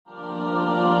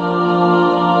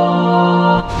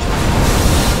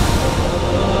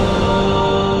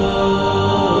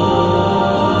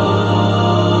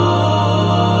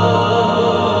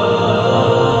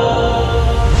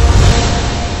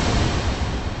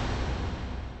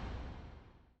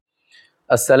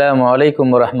अस्सलामु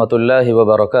अलैकुम वरहमतुल्लाहि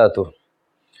वबरकातुह।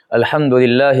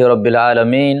 अल्हम्दुलिल्लाहि रब्बिल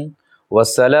आलमीन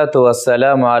वस्सलातु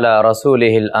वस्सलामु अला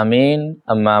रसूलिहिल अमीन,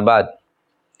 अम्मा बाद।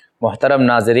 मोहतरम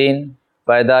नाज़रीन,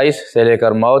 पैदाइश से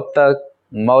लेकर मौत तक,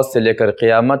 मौत से लेकर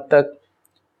क़यामत तक,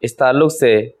 इस ताल्लुक़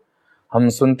से हम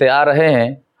सुनते आ रहे हैं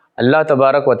अल्लाह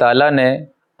तबारक व तआला ने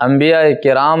अंबिया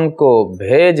किराम को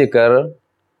भेज कर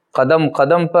क़दम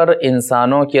क़दम पर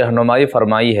इंसानों की रहनुमाई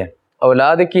फरमाई है।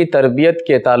 औलाद की तरबियत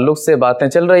के ताल्लुक़ से बातें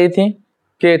चल रही थी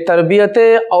कि तरबियत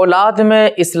औलाद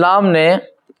में इस्लाम ने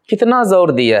कितना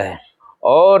ज़ोर दिया है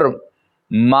और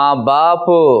माँ बाप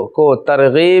को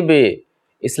तरग़ीब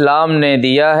इस्लाम ने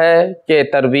दिया है कि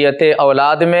तरबियत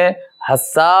औलाद में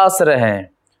हसास रहें,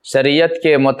 शरीयत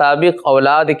के मुताबिक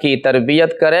औलाद की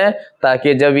तरबियत करें,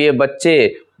 ताकि जब ये बच्चे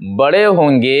बड़े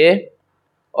होंगे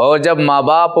और जब माँ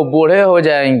बाप बूढ़े हो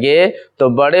जाएंगे तो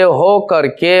बड़े हो कर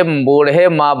के बूढ़े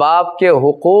माँ बाप के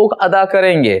हुकूक अदा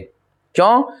करेंगे।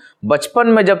 क्यों? बचपन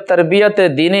में जब तरबियत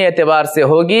दीनी एतबार से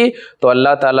होगी तो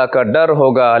अल्लाह ताला का डर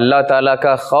होगा, अल्लाह ताला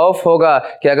का खौफ होगा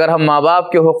कि अगर हम माँ बाप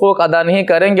के हुकूक अदा नहीं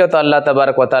करेंगे तो अल्लाह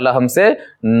तबारक व तआला हमसे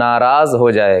नाराज़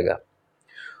हो जाएगा।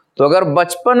 तो अगर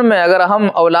बचपन में अगर हम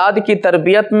औलाद की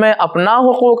तरबियत में अपना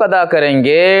हुकूक अदा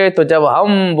करेंगे तो जब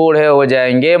हम बूढ़े हो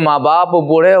जाएंगे, माँ बाप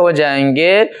बूढ़े हो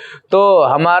जाएंगे, तो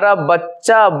हमारा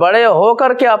बच्चा बड़े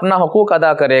होकर के अपना हुकूक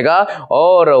अदा करेगा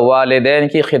और वालिदैन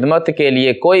की खिदमत के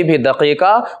लिए कोई भी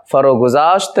दक़ीक़ा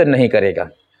फ़रोगुज़ाश्त नहीं करेगा।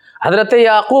 हज़रत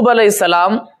याक़ूब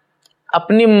अलैहिस्सलाम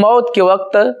अपनी मौत के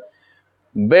वक्त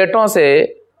बेटों से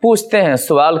पूछते हैं,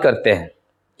 सवाल करते हैं।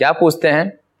 क्या पूछते हैं?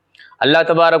 अल्लाह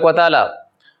तबारक व तआला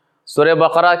सूरह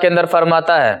बकरा के अंदर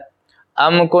फरमाता है,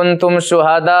 अम कुंतुम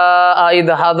शुहदा इद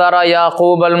हदरा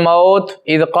याकूब अल मौत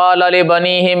इद क़ाल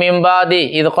लिबनीहि मिन बादी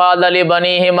इद क़ाल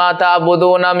लिबनीहि मा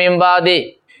ताबुदून मिन बादी।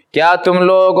 क्या तुम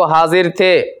लोग हाजिर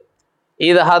थे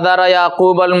इद हदरा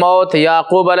याकूब अल मौत,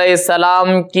 याकूब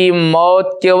अलैहिस्सलाम की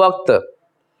मौत के वक्त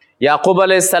याकूब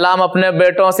अलैहिस्सलाम अपने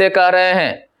बेटों से कह रहे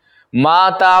हैं, मा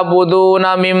ताबुदून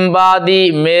मिन बादी,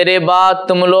 मेरे बाद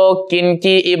तुम लोग किन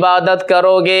की इबादत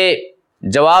करोगे?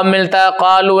 जवाब मिलता है,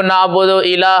 क़ालू नाबुदु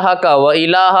इलाहका व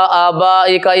इलाह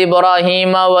आबाइका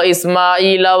इब्राहीम व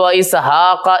इस्माईल व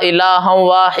इसहाक़ इलाहन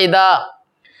वाहिदा।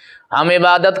 हम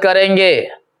इबादत करेंगे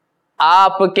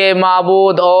आपके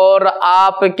माबूद और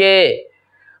आपके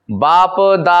बाप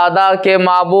दादा के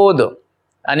माबूद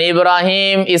यानी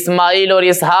इब्राहीम, इस्माईल और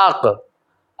इसहाक़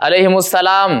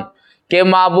अलैहिमुस्सलाम के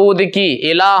माबूद की,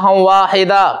 इलाहन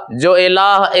वाहिदा, जो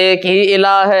इलाह एक ही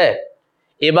इलाह है,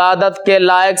 इबादत के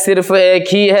लायक सिर्फ एक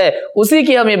ही है, उसी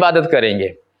की हम इबादत करेंगे।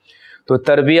 तो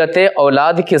तरबियत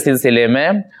औलाद के सिलसिले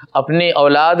में अपनी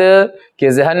औलाद के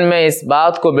जहन में इस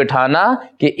बात को बिठाना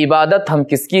कि इबादत हम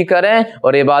किसकी करें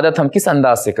और इबादत हम किस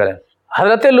अंदाज से करें।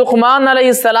 हज़रत लुक़मान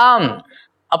अलैहिस्सलाम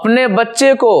अपने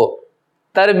बच्चे को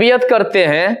तरबियत करते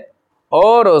हैं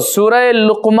और सूरह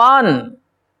लुक़मान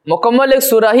मुकम्मल एक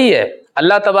सूरह ही है,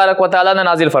 अल्लाह तबारक व तआला ने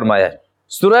नाजिल फरमाया है।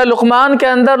 सूरह लुक़मान के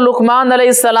अंदर लुक़मान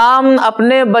अलैहिस्सलाम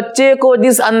अपने बच्चे को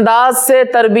जिस अंदाज से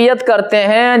तरबियत करते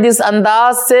हैं, जिस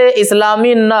अंदाज से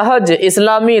इस्लामी नहज,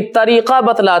 इस्लामी तरीक़ा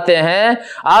बतलाते हैं,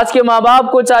 आज के माँ बाप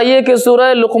को चाहिए कि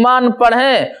सूरह लुक़मान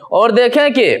पढ़ें और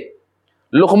देखें कि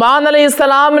लुक़मान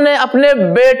अलैहिस्सलाम ने अपने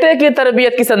बेटे की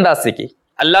तरबियत किस अंदाज से की।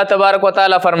 अल्लाह तबारक व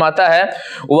तआला फरमाता है,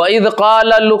 वइज़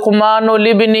क़ाल लुक़मानु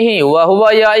लिब्निही व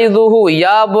हुवा याइज़ुहु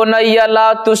या बुनय्या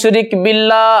ला तुशरिक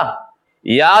बिल्लाह।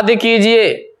 याद कीजिए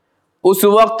उस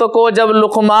वक्त को जब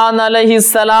लुक़मान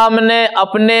अलैहिस्सलाम ने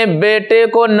अपने बेटे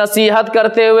को नसीहत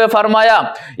करते हुए फरमाया,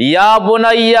 या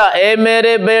बुनैया, ए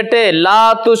मेरे बेटे,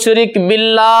 ला तुशरिक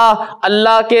बिल्लाह,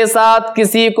 अल्लाह के साथ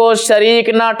किसी को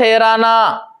शरीक ना ठहराना।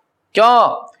 क्यों?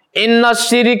 इन्ना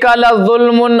शिरका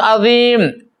लज़ुल्मुन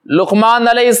अज़ीम। लुक़मान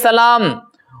अलैहिस्सलाम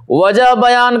वजह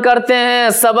बयान करते हैं,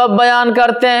 सबब बयान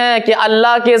करते हैं कि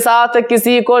अल्लाह के साथ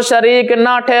किसी को शरीक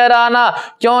ना ठहराना,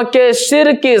 क्योंकि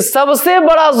शिर्क सबसे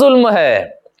बड़ा जुल्म है।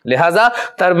 लिहाजा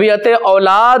तरबियत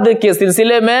औलाद के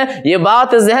सिलसिले में ये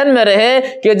बात जहन में रहे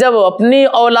कि जब अपनी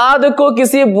औलाद को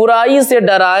किसी बुराई से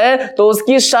डराए तो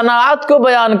उसकी शनाअत को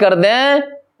बयान कर दें,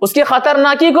 उसकी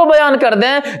खतरनाकी को बयान कर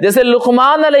दें। जैसे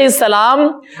लुक़मान अलैहिस्सलाम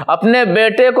अपने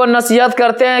बेटे को नसीहत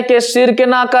करते हैं कि शिर्क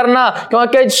ना करना,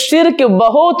 क्योंकि शिर्क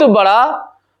बहुत बड़ा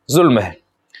जुल्म है,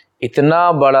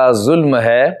 इतना बड़ा जुल्म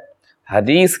है।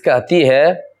 हदीस कहती है,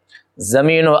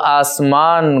 ज़मीन व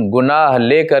आसमान गुनाह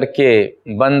लेकर के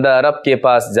बंदा रब के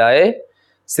पास जाए,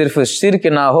 सिर्फ शिर्क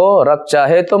ना हो, रब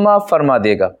चाहे तो माफ़ फरमा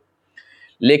देगा।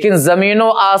 लेकिन ज़मीन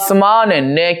व आसमान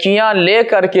नेकियां ले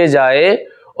करके जाए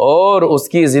और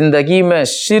उसकी ज़िंदगी में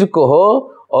शिर्क हो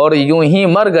और यूं ही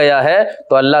मर गया है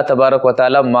तो अल्लाह तबारक व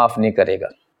तआला माफ़ नहीं करेगा।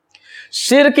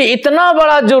 शिर्क इतना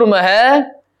बड़ा जुर्म है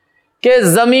کہ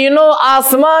زمین و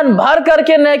آسمان بھر کر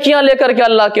کے نیکیاں لے کر کے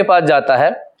اللہ کے پاس جاتا ہے،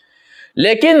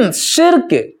 لیکن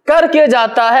شرک کر کے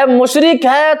جاتا ہے، مشرک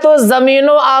ہے، تو زمین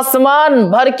و آسمان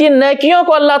بھر کی نیکیوں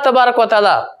کو اللہ تبارک و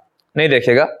تعالی نہیں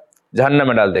دیکھے گا، جہنم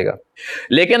میں ڈال دے گا۔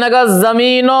 لیکن اگر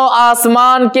زمین و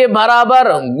آسمان کے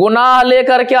برابر گناہ لے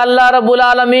کر کے اللہ رب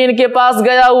العالمین کے پاس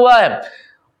گیا ہوا ہے،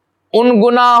 ان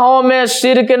گناہوں میں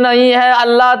شرک نہیں ہے،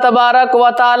 اللہ تبارک و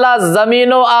تعالی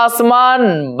زمین و آسمان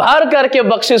بھر کر کے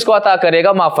بخشش کو عطا کرے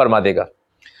گا، معاف فرما دے گا۔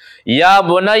 یا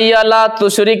بنی لا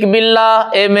تشرک باللہ،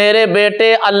 اے میرے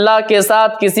بیٹے اللہ کے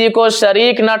ساتھ کسی کو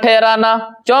شریک نہ ٹھہرانا۔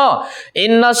 کیوں؟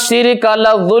 ان الشرک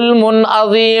لظلم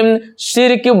عظیم،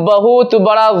 شرک بہت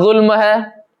بڑا ظلم ہے۔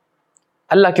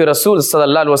 اللہ کے رسول صلی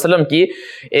اللہ علیہ وسلم کی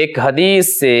ایک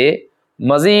حدیث سے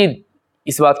مزید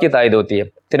اس بات کی تائید ہوتی ہے۔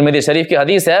 ترمذی شریف کی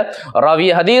حدیث ہے،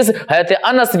 راوی حدیث حضرت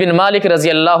انس بن مالک رضی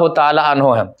اللہ تعالی عنہ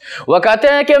ہے۔ وہ کہتے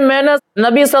ہیں کہ میں نے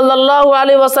نبی صلی اللہ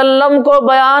علیہ وسلم کو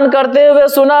بیان کرتے ہوئے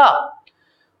سنا،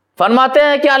 فرماتے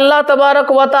ہیں کہ اللہ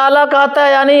تبارک و تعالی کہتا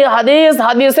ہے، یعنی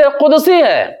حدیث قدسی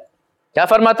ہے۔ کیا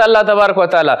فرماتا اللہ تبارک و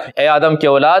تعالی؟ اے آدم کے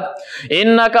اولاد،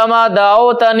 انک ما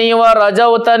دعوتنی و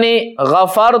رجوتنی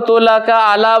غفرت لک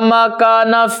علی ما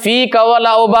کان فیک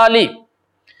ولا ابالی،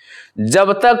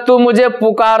 جب تک تو مجھے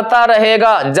پکارتا رہے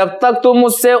گا، جب تک تو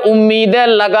مجھ سے امیدیں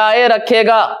لگائے رکھے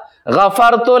گا،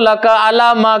 غفرت لک علی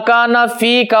ما کان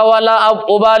فیک ولا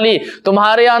ابالی،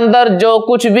 تمہارے اندر جو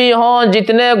کچھ بھی ہوں،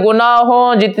 جتنے گناہ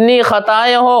ہوں، جتنی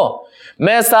خطائیں ہوں،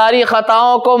 میں ساری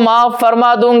خطاؤں کو معاف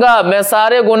فرما دوں گا، میں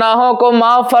سارے گناہوں کو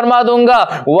معاف فرما دوں گا،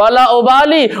 ولا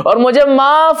ابالی، اور مجھے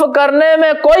معاف کرنے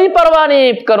میں کوئی پرواہ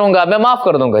نہیں کروں گا، میں معاف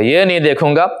کر دوں گا، یہ نہیں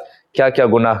دیکھوں گا کیا کیا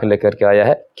گناہ لے کر کے آیا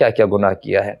ہے، کیا کیا گناہ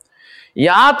کیا ہے۔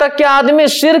 یہاں تک کہ آدمی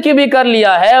شرک بھی کر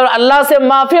لیا ہے اور اللہ سے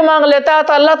معافی مانگ لیتا ہے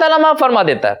تو اللہ تعالیٰ معاف فرما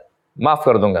دیتا ہے، معاف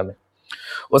کر دوں گا میں۔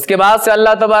 اس کے بعد سے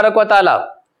اللہ تبارک و تعالیٰ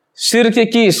شرک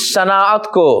کی شناعت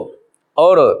کو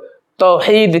اور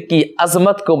توحید کی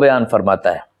عظمت کو بیان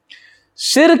فرماتا ہے۔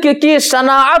 شرک کی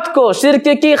شناعت کو، شرک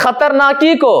کی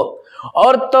خطرناکی کو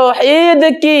اور توحید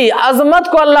کی عظمت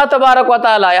کو اللہ تبارک و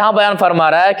تعالیٰ یہاں بیان فرما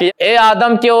رہا ہے کہ اے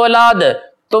آدم کے اولاد،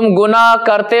 تم گناہ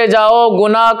کرتے جاؤ،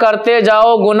 گناہ کرتے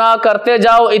جاؤ، گناہ کرتے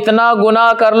جاؤ، اتنا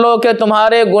گناہ کر لو کہ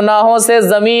تمہارے گناہوں سے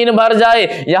زمین بھر جائے،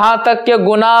 یہاں تک کہ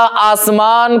گناہ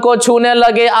آسمان کو چھونے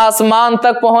لگے، آسمان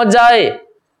تک پہنچ جائے۔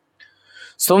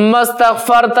 ثم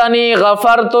استغفرتنی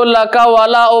غفرت لک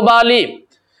ولا ابالی،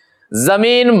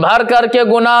 زمین بھر کر کے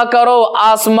گناہ کرو،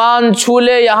 آسمان چھو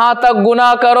لے، یہاں تک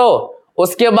گناہ کرو،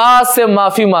 اس کے بعد سے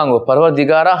معافی مانگو،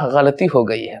 پروردگارہ غلطی ہو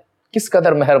گئی ہے۔ کس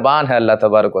قدر مہربان ہے اللہ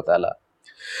تبارک و تعالی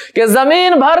کہ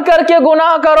زمین بھر کر کے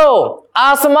گناہ کرو،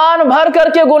 آسمان بھر کر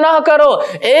کے گناہ کرو،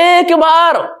 ایک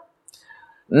بار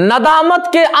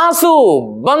ندامت کے آنسو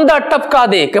بندہ ٹپکا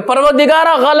دے کہ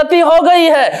پروردگارہ غلطی ہو گئی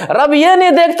ہے۔ رب یہ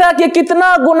نہیں دیکھتا کہ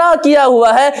کتنا گناہ کیا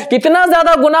ہوا ہے، کتنا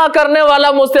زیادہ گناہ کرنے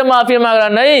والا مجھ سے معافی مانگ رہا،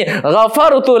 نہیں،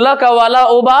 غفرت لک ولا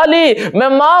ابالی، میں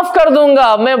معاف کر دوں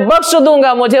گا، میں بخش دوں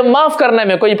گا، مجھے معاف کرنے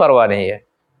میں کوئی پرواہ نہیں ہے۔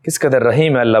 کس قدر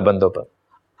رحیم ہے اللہ بندوں پر۔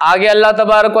 آگے اللہ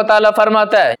تبارک و تعالیٰ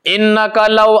فرماتا ہے، انک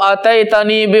لو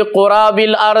اتیتنی بقراب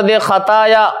الارض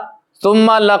خطایا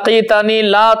ثم لقیتنی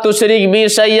لا تشرک بی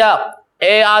شیئا،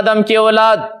 اے آدم کی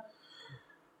اولاد،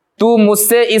 تو مجھ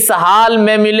سے اس حال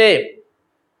میں ملے،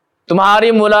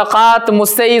 تمہاری ملاقات مجھ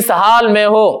سے اس حال میں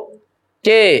ہو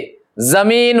کہ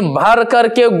زمین بھر کر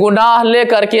کے گناہ لے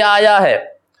کر کے آیا ہے،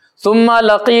 ثم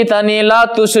لقیتنی لا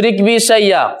تشرک بی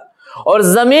شیئا، اور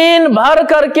زمین بھر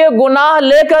کر کے گناہ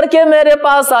لے کر کے میرے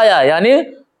پاس آیا، یعنی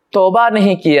توبہ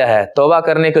نہیں کیا ہے، توبہ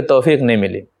کرنے کی توفیق نہیں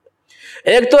ملی۔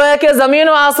 ایک تو ہے کہ زمین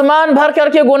و آسمان بھر کر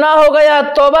کے گناہ ہو گیا،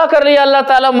 توبہ کر لیا، اللہ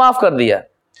تعالیٰ معاف کر دیا۔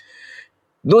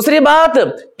 دوسری بات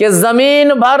کہ زمین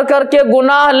بھر کر کے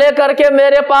گناہ لے کر کے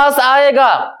میرے پاس آئے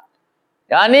گا،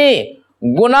 یعنی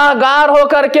گناہ گار ہو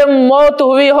کر کے موت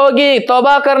ہوئی ہوگی،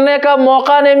 توبہ کرنے کا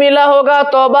موقع نہیں ملا ہوگا،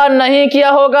 توبہ نہیں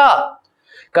کیا ہوگا،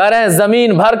 کہہ رہے ہیں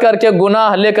زمین بھر کر کے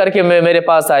گناہ لے کر کے میرے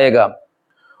پاس آئے گا،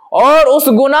 اور اس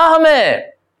گناہ میں،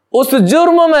 اس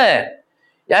جرم میں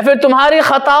یا پھر تمہاری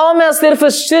خطاؤں میں صرف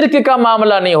شرک کا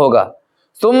معاملہ نہیں ہوگا۔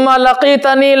 ثم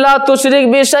لقیتنی لا تشرک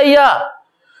بی شیئا،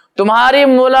 تمہاری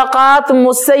ملاقات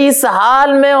مجھ سے اس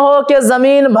حال میں ہو کہ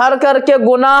زمین بھر کر کے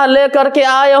گناہ لے کر کے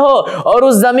آئے ہو، اور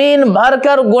اس زمین بھر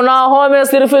کر گناہوں میں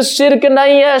صرف شرک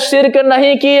نہیں ہے، شرک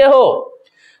نہیں کیے ہو،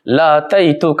 لا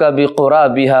تیتک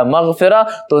بقرابها مغفرہ،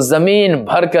 تو زمین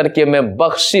بھر کر کے میں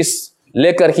بخشش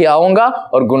لے کر کے آؤں گا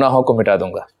اور گناہوں کو مٹا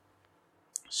دوں گا۔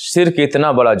 شرک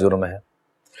اتنا بڑا جرم ہے،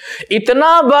 اتنا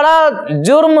بڑا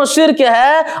جرم شرک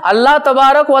ہے، اللہ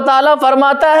تبارک و تعالیٰ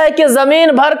فرماتا ہے کہ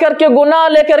زمین بھر کر کے گناہ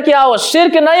لے کر کے آؤ،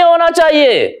 شرک نہیں ہونا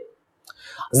چاہیے۔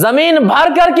 زمین بھر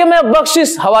کر کے میں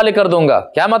بخشش حوالے کر دوں گا۔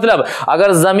 کیا مطلب؟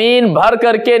 اگر زمین بھر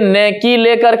کر کے نیکی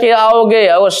لے کر کے آؤ گے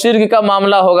اور شرک کا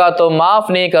معاملہ ہوگا تو معاف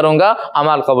نہیں کروں گا،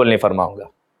 اعمال قبول نہیں فرماؤں گا۔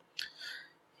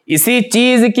 اسی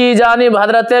چیز کی جانب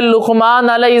حضرت لقمان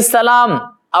علیہ السلام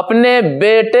اپنے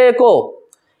بیٹے کو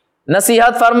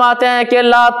نصیحت فرماتے ہیں کہ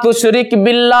لا تشرک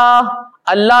باللہ،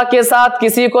 اللہ کے ساتھ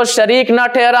کسی کو شریک نہ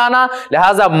ٹھہرانا۔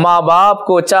 لہذا ماں باپ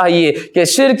کو چاہیے کہ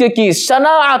شرک کی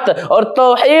شناعت اور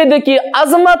توحید کی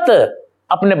عظمت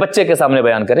اپنے بچے کے سامنے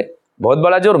بیان کرے۔ بہت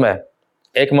بڑا جرم ہے۔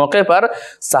 ایک موقع پر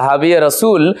صحابی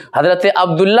رسول حضرت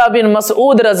عبداللہ بن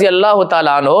مسعود رضی اللہ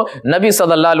تعالیٰ عنہ نبی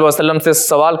صلی اللہ علیہ وسلم سے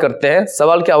سوال کرتے ہیں۔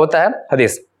 سوال کیا ہوتا ہے؟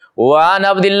 حدیث وعن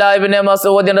عبداللہ بن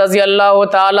مسعود رضی اللہ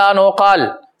تعالیٰ عنہ قال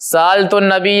سألت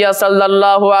النبی صلی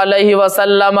اللہ علیہ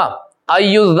وسلم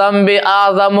ای الذنب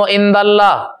اعظم عند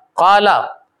اللہ قال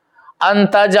ان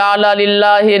تجعل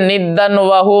للہ ندا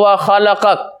وهو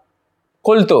خلقک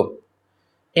قلت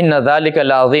ان ذلك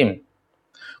العظیم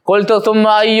قلت ثم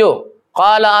ایو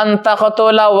قال ان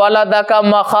تقتل ولدک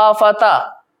مخافۃ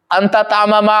ان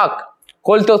تطعم معک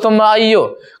قلت ثم ایو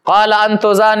قال ان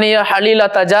تزانی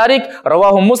حلیلۃ جارک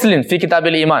رواہ مسلم فی کتاب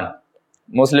الایمان۔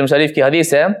 مسلم شریف کی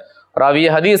حدیث ہے، راوی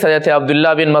حدیث حضرت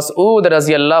عبداللہ بن مسعود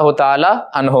رضی اللہ تعالی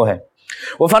عنہ ہے۔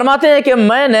 وہ فرماتے ہیں کہ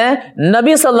میں نے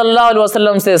نبی صلی اللہ علیہ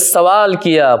وسلم سے سوال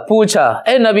کیا، پوچھا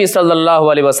اے نبی صلی اللہ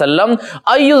علیہ وسلم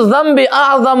ای الذنب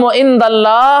اعظم عند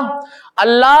اللہ،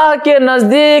 اللہ کے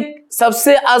نزدیک سب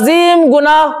سے عظیم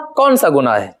گناہ کون سا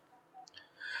گناہ ہے؟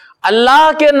 اللہ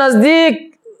کے نزدیک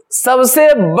سب سے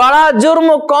بڑا جرم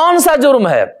کون سا جرم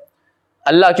ہے؟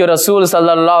 اللہ کے رسول صلی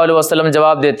اللہ علیہ وسلم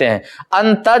جواب دیتے ہیں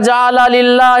ان تجعل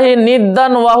للہ ندا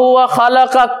وهو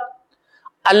خلقک،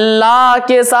 اللہ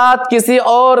کے ساتھ کسی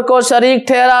اور کو شریک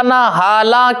ٹھہرانا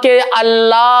حالانکہ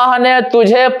اللہ نے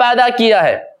تجھے پیدا کیا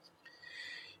ہے۔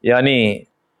 یعنی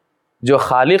جو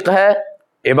خالق ہے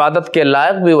عبادت کے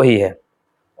لائق بھی وہی ہے،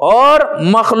 اور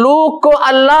مخلوق کو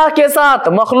اللہ کے ساتھ،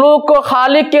 مخلوق کو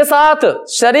خالق کے ساتھ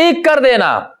شریک کر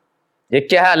دینا، یہ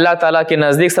کیا ہے؟ اللہ تعالیٰ کے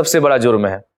نزدیک سب سے بڑا جرم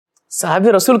ہے۔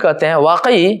 صحابی رسول کہتے ہیں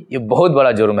واقعی یہ بہت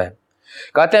بڑا جرم ہے۔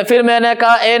 کہتے ہیں پھر میں نے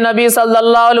کہا اے نبی صلی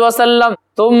اللہ علیہ وسلم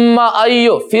ثم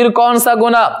ایو، پھر کون سا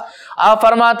گناہ؟ آپ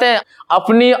فرماتے ہیں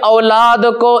اپنی اولاد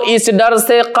کو اس ڈر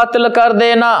سے قتل کر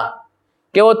دینا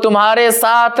کہ وہ تمہارے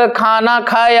ساتھ کھانا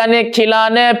کھائے، یعنی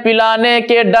کھلانے پلانے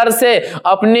کے ڈر سے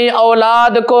اپنی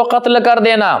اولاد کو قتل کر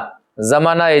دینا۔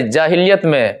 زمانہ جاہلیت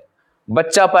میں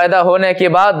بچہ پیدا ہونے کے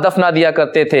بعد دفنا دیا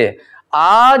کرتے تھے،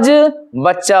 آج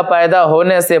بچہ پیدا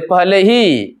ہونے سے پہلے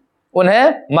ہی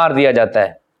انہیں مار دیا جاتا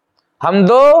ہے۔ ہم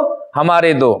دو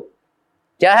ہمارے دو،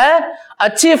 کیا ہے؟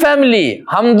 اچھی فیملی،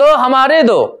 ہم دو ہمارے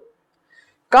دو۔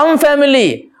 کم فیملی،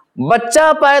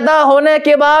 بچہ پیدا ہونے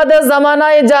کے بعد زمانہ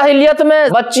جاہلیت میں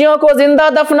بچیوں کو زندہ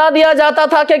دفنا دیا جاتا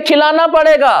تھا کہ کھلانا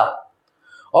پڑے گا،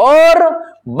 اور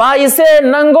باعث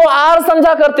ننگو آر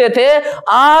سمجھا کرتے تھے۔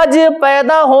 آج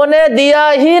پیدا ہونے دیا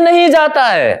ہی نہیں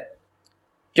جاتا ہے۔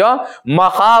 کیوں؟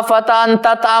 مخافۃ ان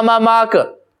تطعم معک،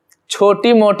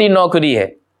 چھوٹی موٹی نوکری ہے۔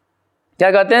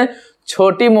 کیا کہتے ہیں؟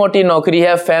 چھوٹی موٹی نوکری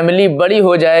ہے، فیملی بڑی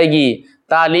ہو جائے گی،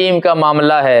 تعلیم کا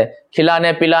معاملہ ہے،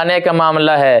 کھلانے پلانے کا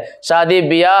معاملہ ہے، شادی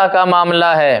بیاہ کا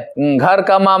معاملہ ہے، گھر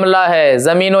کا معاملہ ہے،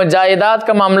 زمین و جائیداد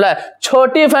کا معاملہ ہے،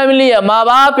 چھوٹی فیملی ہے۔ ماں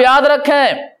باپ یاد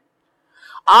رکھیں،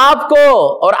 آپ کو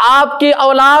اور آپ کی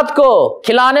اولاد کو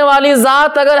کھلانے والی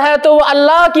ذات اگر ہے تو وہ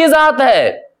اللہ کی ذات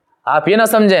ہے۔ آپ یہ نہ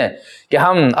سمجھیں کہ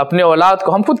ہم اپنے اولاد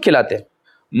کو ہم خود کھلاتے۔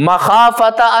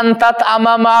 مخافۃ ان تطعم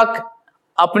معک،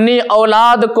 اپنی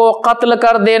اولاد کو قتل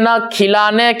کر دینا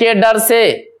کھلانے کے ڈر سے،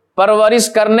 پرورش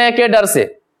کرنے کے ڈر سے۔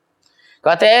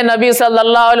 کہتے ہیں نبی صلی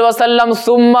اللہ علیہ وسلم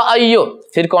ثم ایو،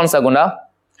 پھر کون سا گناہ؟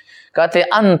 کہتے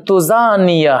ان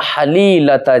تزانی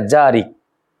حلیلۃ جارک،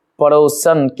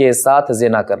 پڑوسن کے ساتھ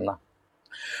زنا کرنا۔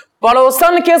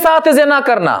 پڑوسن کے ساتھ زنا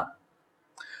کرنا۔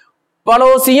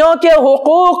 پڑوسیوں کے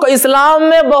حقوق اسلام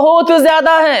میں بہت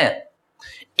زیادہ ہیں۔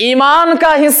 ایمان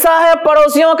کا حصہ ہے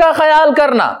پڑوسیوں کا خیال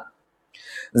کرنا۔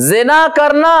 زنا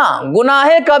کرنا گناہ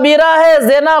کبیرہ ہے،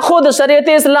 زنا خود شریعت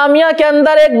اسلامیہ کے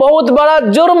اندر ایک بہت بڑا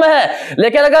جرم ہے،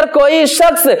 لیکن اگر کوئی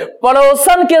شخص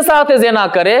پڑوسن کے ساتھ زنا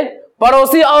کرے،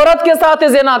 پڑوسی عورت کے ساتھ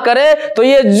زنا کرے، تو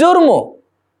یہ جرم،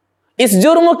 اس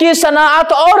جرم کی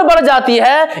شناعت اور بڑھ جاتی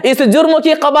ہے، اس جرم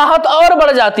کی قباحت اور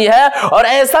بڑھ جاتی ہے، اور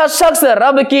ایسا شخص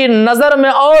رب کی نظر میں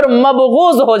اور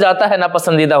مبغوض ہو جاتا ہے،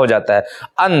 ناپسندیدہ ہو جاتا ہے۔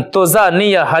 ان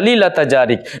تزانی حلیلۃ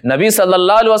جارک، نبی صلی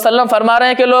اللہ علیہ وسلم فرما رہے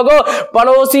ہیں کہ لوگوں،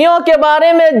 پڑوسیوں کے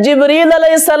بارے میں جبریل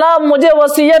علیہ السلام مجھے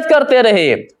وصیت کرتے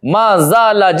رہے، ما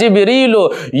زال جبریل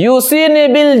یوصینی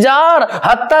بالجار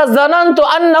حتی ظننت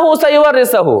انہ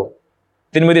سیورثہ،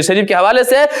 तिरमिज़ी शरीफ के हवाले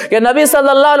से कि नबी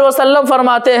सल्लल्लाहु अलैहि वसल्लम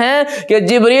फरमाते हैं कि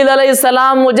जिब्रील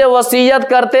अलैहिस्सलाम मुझे वसीयत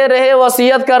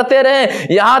करते रहे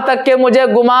यहाँ तक कि मुझे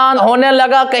गुमान होने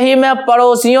लगा कहीं मैं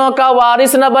पड़ोसियों का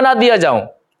वारिस न बना दिया जाऊं।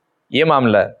 ये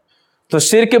मामला है। तो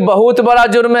शिर्क बहुत बड़ा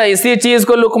जुर्म है। इसी चीज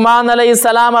को लुकमान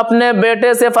अलैहिस्सलाम अपने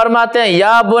बेटे से फरमाते हैं,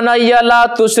 या बुनय्या ला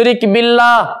तुशरिक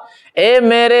बिल्लाह, ए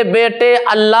मेरे बेटे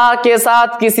अल्लाह के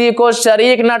साथ किसी को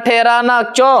शरीक न ठहराना।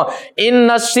 क्यों?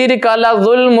 इन्न शिर्क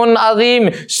लज़ुल्मुन अज़ीम,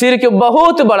 शिर्क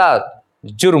बहुत बड़ा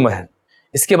जुर्म है।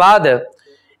 इसके बाद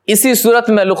इसी सूरत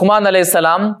में लुकमान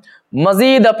अलैहिस्सलाम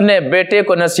मजीद अपने बेटे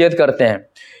को नसीहत करते हैं,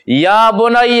 या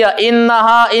बुनय्या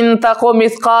इन्नहा इन तकु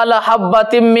मिस्काल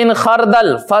हब्बतिन मिन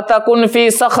खरदल फतकुन फी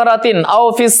सखरतिन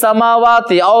औ फिस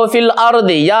समावाति औ फिल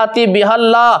अर्दि याति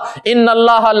बिहल्लाह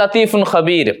इन्नल्लाह लतीफुन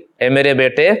खबीर। ए मेरे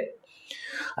बेटे,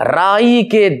 राई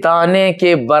के दाने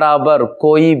के बराबर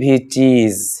कोई भी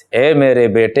चीज, ए मेरे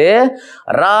बेटे,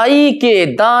 राई के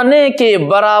दाने के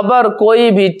बराबर कोई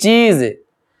भी चीज,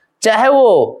 चाहे वो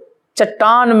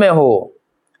चट्टान में हो,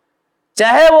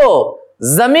 चाहे वो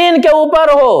जमीन के ऊपर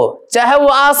हो, चाहे वो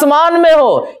आसमान में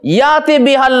हो, याति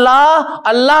बिहल्लाह,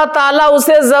 अल्लाह ताला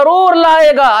उसे जरूर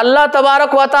लाएगा। अल्लाह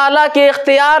तबारक व ताला के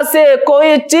इख्तियार से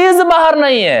कोई चीज बाहर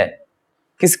नहीं है।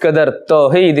 किस कदर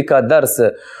तौहीद का दर्स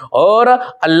और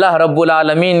अल्लाह रब्बुल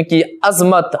आलमीन की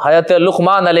अजमत हज़रत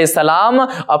लुकमान अलैहिस्सलाम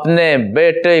अपने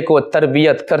बेटे को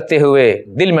तरबियत करते हुए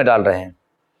दिल में डाल रहे हैं।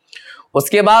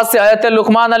 उसके बाद से हज़रत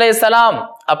लुकमान अलैहिस्सलाम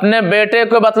अपने बेटे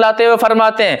को बतलाते हुए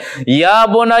फरमाते हैं, या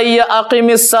बुनय्या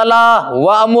अक़िमिस्सलाह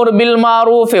वअमुर बिल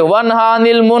मारूफ वन्हा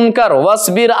अनिल मुनकर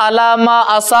वस्बिर अला मा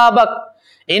असाबक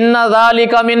इन्ना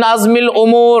ज़ालिका मिन अज़्मिल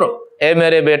उमूर। ए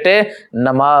मेरे बेटे,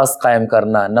 नमाज कायम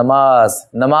करना,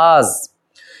 नमाज।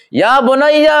 या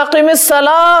बुनय्या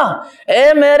अक़िमिस्सलाह,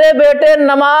 ए मेरे बेटे,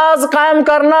 नमाज कायम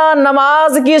करना।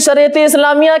 नमाज की शरीयत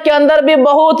इस्लामिया के अंदर भी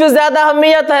बहुत ज्यादा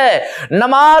अहमियत है।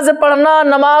 नमाज पढ़ना,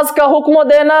 नमाज का हुक्म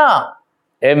देना।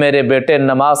 ए मेरे बेटे,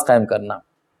 नमाज कायम करना।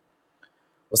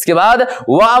 उसके बाद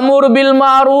वअमुर बिल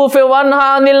मारूफ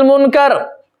वन्हा अनिल मुनकर,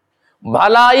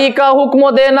 भलाई का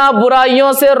हुक्म देना,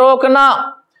 बुराइयों से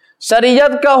रोकना,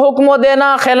 शरीयत का हुक्म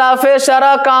देना, खिलाफे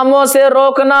शरा कामों से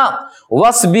रोकना।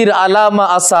 वस्बिर अला मा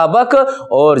असाबक,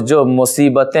 और जो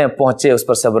मुसीबतें पहुंचे उस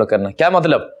पर सब्र करना। क्या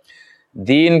मतलब?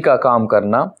 दीन का काम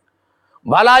करना,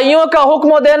 भलाइयों का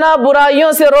हुक्म देना,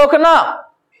 बुराइयों से रोकना।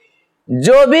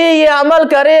 जो भी ये अमल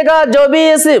करेगा, जो भी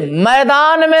इस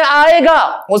मैदान में आएगा,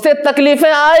 उसे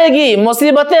तकलीफें आएगी,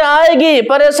 मुसीबतें आएगी,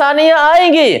 परेशानियां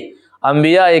आएगी।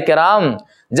 अंबिया इकराम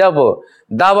जब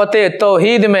दावत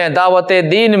तौहीद में, दावत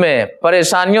दीन में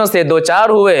परेशानियों से दो चार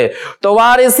हुए, तो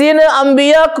वारिसीन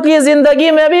अंबिया की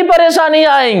जिंदगी में भी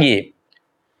परेशानियां आएंगी।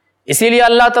 इसीलिए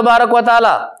अल्लाह तबारक व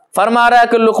तआला फरमा रहा है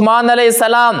कि लुकमान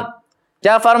अलैहिस्सलाम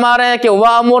क्या फरमा रहे हैं कि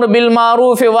वअमुर बिल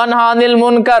मारूफ वन्हा अनिल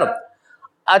मुनकर,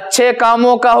 अच्छे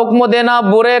कामों का हुक्म देना,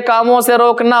 बुरे कामों से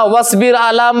रोकना। वस्बिर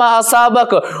अला मा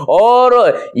असाबक,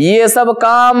 और ये सब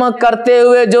काम करते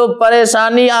हुए जो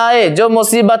परेशानी आए, जो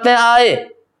मुसीबतें आए,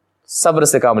 सब्र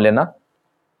से काम लेना।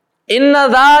 इन्ना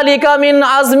ज़ालिका मिन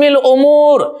अज़्मिल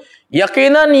उमूर,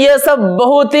 यकीनन ये सब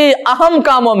बहुत ही अहम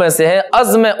कामों में से है,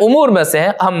 अज़्म उमूर में से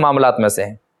है, अहम मामलात में से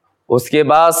है। उसके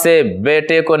बाद से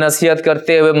बेटे को नसीहत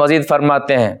करते हुए मजीद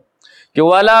फरमाते हैं कि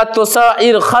वला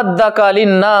तुसइर खद्दका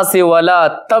लिन्नासि वला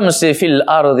तमशी फिल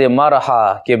अर्दि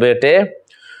मरहा, कि बेटे,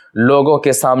 लोगों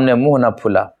के सामने मुंह ना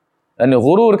फुला, यानी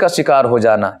गुरूर का शिकार हो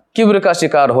जाना, किब्र का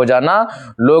शिकार हो जाना,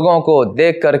 लोगों को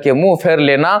देख करके मुंह फेर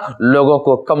लेना, लोगों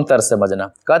को कमतर समझना।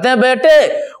 कहते हैं बेटे,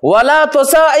 वला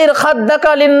तुसइर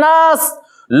खद्दका लिन्नास,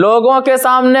 लोगों के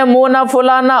सामने मुंह ना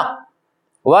फुलाना।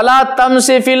 वला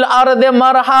तमशी फिल अर्दि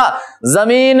मरहा,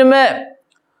 जमीन में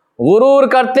गुरूर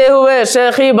करते हुए,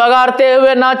 शेखी बगाड़ते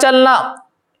हुए ना चलना।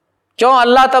 क्यों?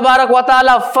 अल्लाह तबारक व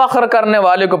तआला फख्र करने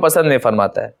वाले को पसंद नहीं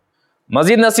फरमाता है।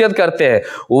 मजीद नसीहत करते हैं,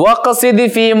 वक़सिद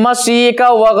फी मशीका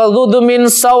वग़ज़ुद मिन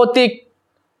सौतिक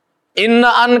इन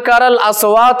अनकरल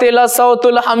अस्वात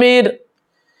लसौतुल हमीर,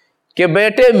 कि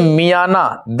बेटे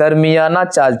मियाना, दरमियाना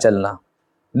चाल चलना,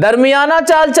 दरमियाना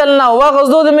चाल चलना।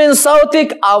 वग़ज़ुद मिन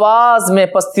सौतिक, आवाज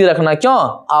में पस्ती रखना। क्यों?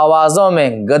 आवाजों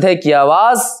में गधे की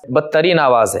आवाज बदतरीन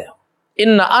आवाज है।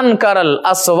 इन अनकरल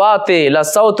अस्वात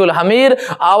लसौतुल हमीर,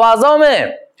 आवाजों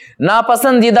में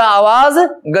नापसंदीदा आवाज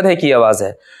गधे की आवाज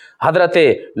है। हजरत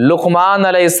लुकमान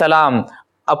अलैहिस्सलाम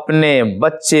अपने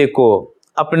बच्चे को,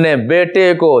 अपने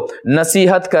बेटे को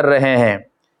नसीहत कर रहे हैं।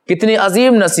 कितनी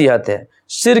अजीम नसीहत है।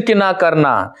 شرک نہ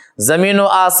کرنا، زمین و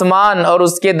آسمان اور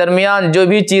اس کے درمیان جو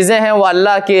بھی چیزیں ہیں وہ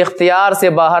اللہ کے اختیار سے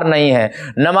باہر نہیں ہیں،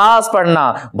 نماز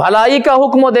پڑھنا، بھلائی کا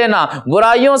حکم دینا،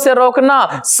 برائیوں سے روکنا،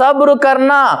 صبر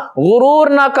کرنا، غرور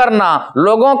نہ کرنا،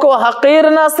 لوگوں کو حقیر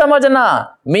نہ سمجھنا،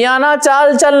 میانہ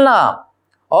چال چلنا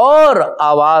اور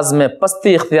آواز میں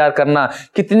پستی اختیار کرنا،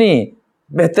 کتنی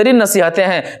بہترین نصیحتیں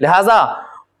ہیں۔ لہٰذا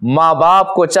ماں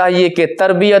باپ کو چاہیے کہ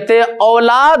تربیت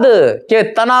اولاد کے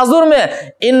تناظر میں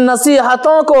ان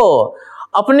نصیحتوں کو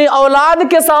اپنی اولاد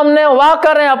کے سامنے واقع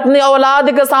کریں، اپنی اولاد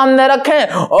کے سامنے رکھیں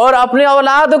اور اپنی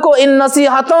اولاد کو ان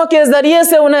نصیحتوں کے ذریعے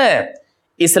سے انہیں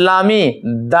اسلامی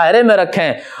دائرے میں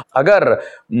رکھیں۔ اگر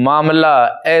معاملہ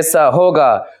ایسا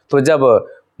ہوگا تو جب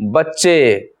بچے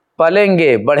پلیں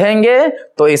گے بڑھیں گے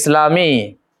تو اسلامی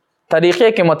طریقے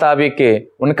کے مطابق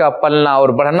ان کا پلنا اور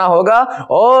بڑھنا ہوگا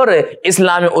اور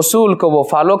اسلامی اصول کو وہ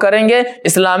فالو کریں گے،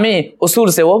 اسلامی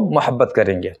اصول سے وہ محبت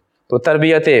کریں گے۔ تو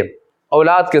تربیت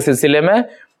اولاد کے سلسلے میں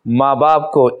ماں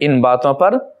باپ کو ان باتوں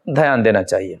پر دھیان دینا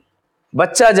چاہیے۔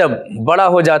 بچہ جب بڑا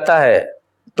ہو جاتا ہے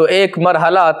تو ایک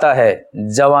مرحلہ آتا ہے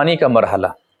جوانی کا مرحلہ،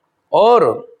 اور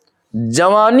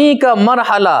جوانی کا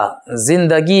مرحلہ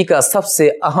زندگی کا سب سے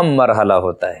اہم مرحلہ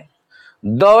ہوتا ہے۔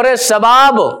 دور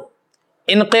شباب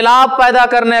انقلاب پیدا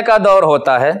کرنے کا دور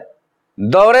ہوتا ہے،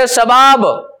 دور شباب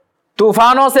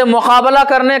طوفانوں سے مقابلہ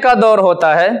کرنے کا دور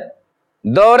ہوتا ہے،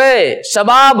 دور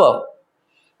شباب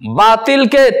باطل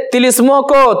کے طلسموں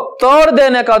کو توڑ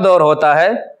دینے کا دور ہوتا ہے،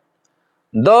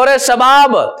 دور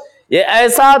شباب یہ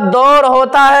ایسا دور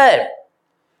ہوتا ہے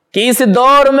کہ اس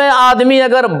دور میں آدمی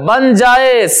اگر بن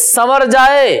جائے، سنور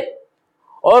جائے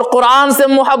اور قرآن سے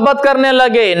محبت کرنے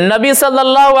لگے، نبی صلی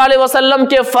اللہ علیہ وسلم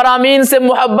کے فرامین سے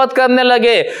محبت کرنے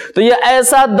لگے، تو یہ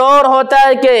ایسا دور ہوتا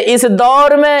ہے کہ اس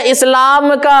دور میں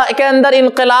اسلام کے اندر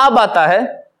انقلاب آتا ہے،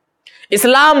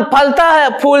 اسلام پھلتا ہے،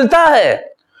 پھولتا ہے۔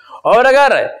 اور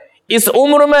اگر اس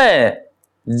عمر میں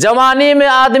جوانی میں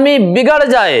آدمی بگڑ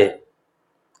جائے،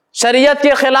 شریعت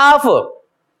کے خلاف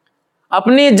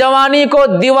اپنی جوانی کو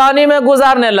دیوانی میں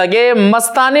گزارنے لگے،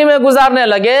 مستانی میں گزارنے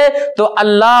لگے، تو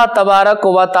اللہ تبارک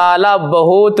و تعالی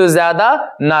بہت زیادہ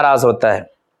ناراض ہوتا ہے۔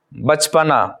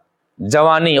 بچپنا،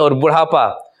 جوانی اور بڑھاپا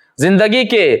زندگی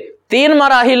کے 3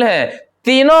 مراحل ہیں۔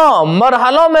 تینوں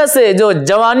مرحلوں میں سے جو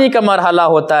جوانی کا مرحلہ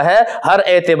ہوتا ہے ہر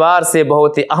اعتبار سے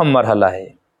بہت ہی اہم مرحلہ ہے۔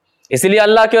 اس لیے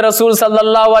اللہ کے رسول صلی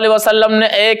اللہ علیہ وسلم نے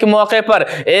ایک موقع پر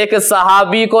ایک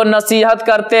صحابی کو نصیحت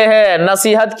کرتے ہیں۔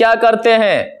 نصیحت کیا کرتے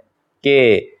ہیں کہ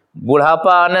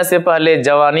بڑھاپا آنے سے پہلے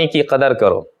جوانی کی قدر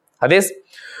کرو۔ حدیث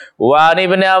وعن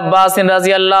ابن عباس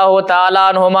رضی اللہ تعالی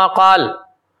عنہما قال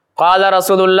قال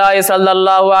رسول اللہ صلی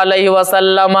اللہ علیہ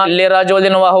وسلم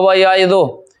لرجل وهو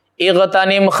یعظه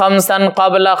اغتنم خمسا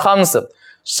قبل خمس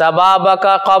شبابک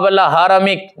قبل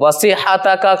حرمک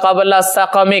وصحتک قبل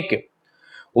سقمک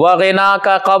وغناک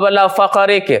قبل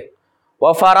فقرک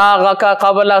وفراغک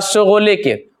قبل شغلک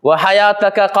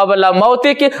وحیاتک قبل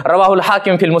موتک، رواہ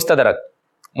الحاکم فی المستدرک۔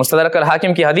 مستدرک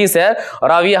الحاکم کی حدیث ہے،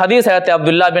 راوی حدیث ہے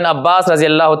عبداللہ بن عباس رضی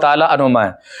اللہ تعالی عنہما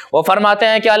ہے۔ وہ فرماتے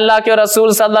ہیں کہ اللہ کے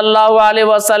رسول صلی اللہ علیہ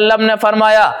وسلم نے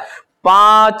فرمایا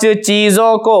 5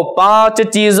 چیزوں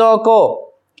کو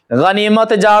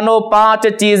غنیمت جانو، 5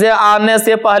 چیزیں آنے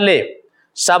سے پہلے،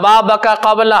 شباب کا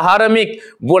قبل حرمک،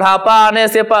 بڑھاپا آنے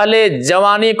سے پہلے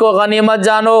جوانی کو غنیمت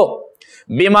جانو،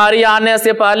 بیماری آنے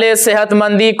سے پہلے صحت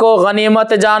مندی کو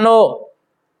غنیمت جانو،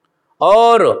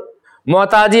 اور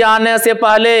محتاجی آنے سے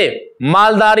پہلے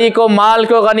مالداری کو، مال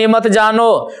کو غنیمت جانو،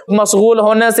 مشغول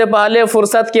ہونے سے پہلے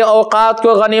فرصت کے اوقات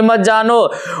کو غنیمت جانو،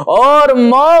 اور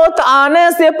موت آنے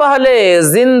سے پہلے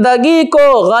زندگی کو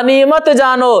غنیمت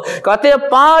جانو۔ کہتے ہیں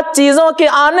 5 چیزوں کے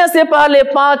آنے سے پہلے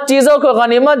 5 چیزوں کو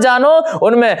غنیمت جانو،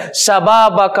 ان میں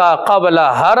شباب کا قبل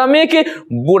حرمک،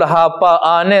 بڑھاپا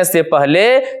آنے سے پہلے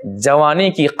جوانی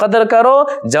کی قدر کرو،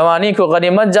 جوانی کو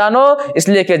غنیمت جانو، اس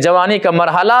لیے کہ جوانی کا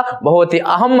مرحلہ بہت ہی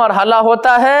اہم مرحلہ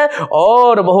ہوتا ہے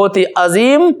اور بہت ہی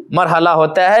عظیم مرحلہ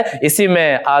ہوتا ہے، اسی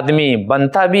میں آدمی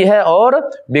بنتا بھی ہے اور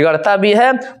بگڑتا بھی ہے۔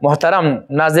 محترم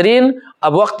ناظرین،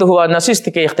 اب وقت ہوا نشست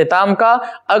کے اختتام کا۔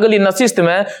 اگلی نشست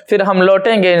میں پھر ہم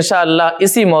لوٹیں گے انشاءاللہ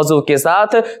اسی موضوع کے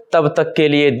ساتھ۔ تب تک کے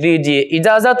لیے دیجیے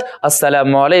اجازت۔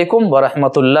 السلام علیکم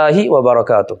ورحمۃ اللہ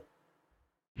وبرکاتہ۔